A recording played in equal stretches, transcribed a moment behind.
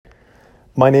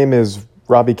My name is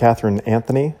Robbie Catherine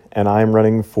Anthony, and I am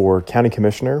running for County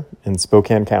Commissioner in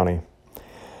Spokane County.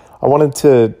 I wanted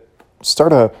to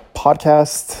start a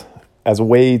podcast as a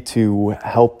way to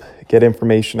help get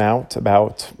information out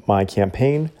about my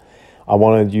campaign. I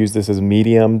wanted to use this as a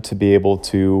medium to be able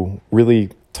to really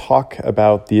talk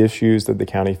about the issues that the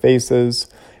county faces,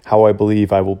 how I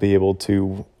believe I will be able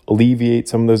to alleviate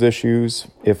some of those issues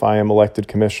if I am elected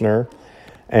commissioner,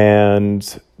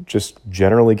 and just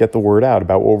generally get the word out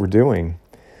about what we're doing.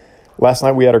 Last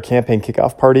night we had our campaign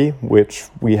kickoff party, which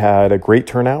we had a great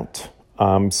turnout.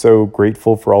 I'm so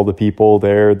grateful for all the people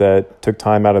there that took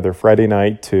time out of their Friday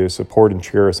night to support and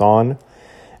cheer us on.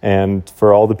 And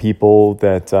for all the people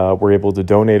that were able to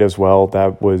donate as well,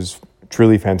 that was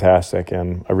truly fantastic,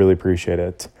 and I really appreciate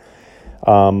it.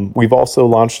 We've also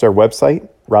launched our website,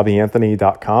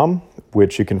 robbieanthony.com,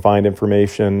 which you can find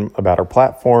information about our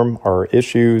platform, our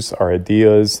issues, our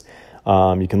ideas.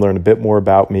 You can learn a bit more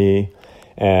about me,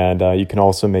 and you can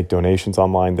also make donations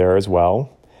online there as well.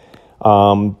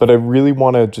 But I really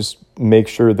want to just make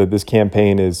sure that this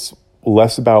campaign is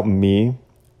less about me,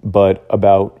 but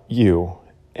about you.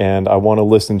 And I want to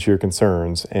listen to your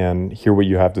concerns and hear what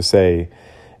you have to say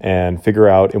and figure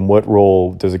out in what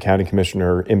role does a county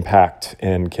commissioner impact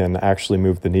and can actually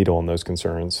move the needle on those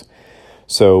concerns.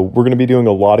 So we're going to be doing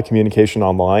a lot of communication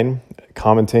online,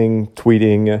 commenting,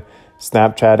 tweeting,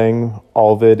 Snapchatting.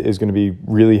 All of it is going to be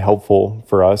really helpful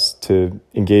for us to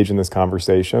engage in this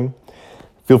conversation.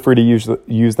 Feel free to use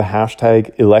the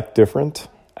hashtag #ElectDifferent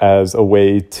as a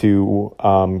way to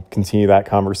continue that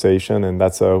conversation. And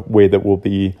that's a way that we'll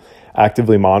be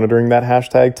actively monitoring that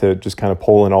hashtag to just kind of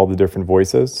pull in all the different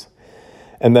voices.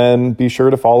 And then be sure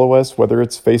to follow us, whether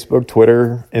it's Facebook,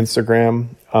 Twitter, Instagram,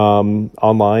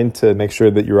 online, to make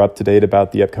sure that you're up to date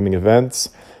about the upcoming events,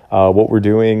 what we're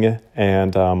doing,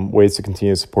 and ways to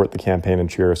continue to support the campaign and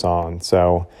cheer us on.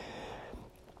 So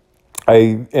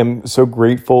I am so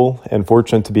grateful and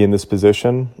fortunate to be in this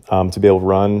position, to be able to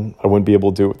run. I wouldn't be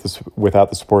able to do it without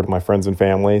the support of my friends and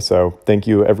family. So thank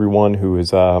you, everyone who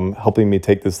is helping me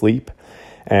take this leap.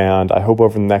 And I hope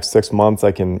over the next 6 months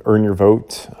I can earn your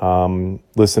vote,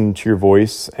 listen to your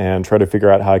voice, and try to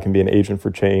figure out how I can be an agent for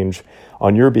change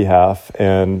on your behalf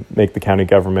and make the county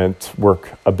government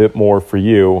work a bit more for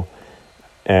you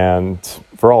and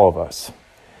for all of us.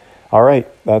 All right,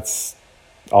 that's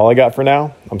all I got for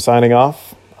now. I'm signing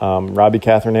off. Robbie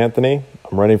Catherine Anthony.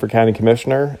 I'm running for county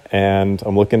commissioner, and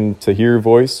I'm looking to hear your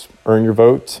voice, earn your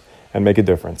vote, and make a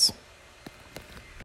difference.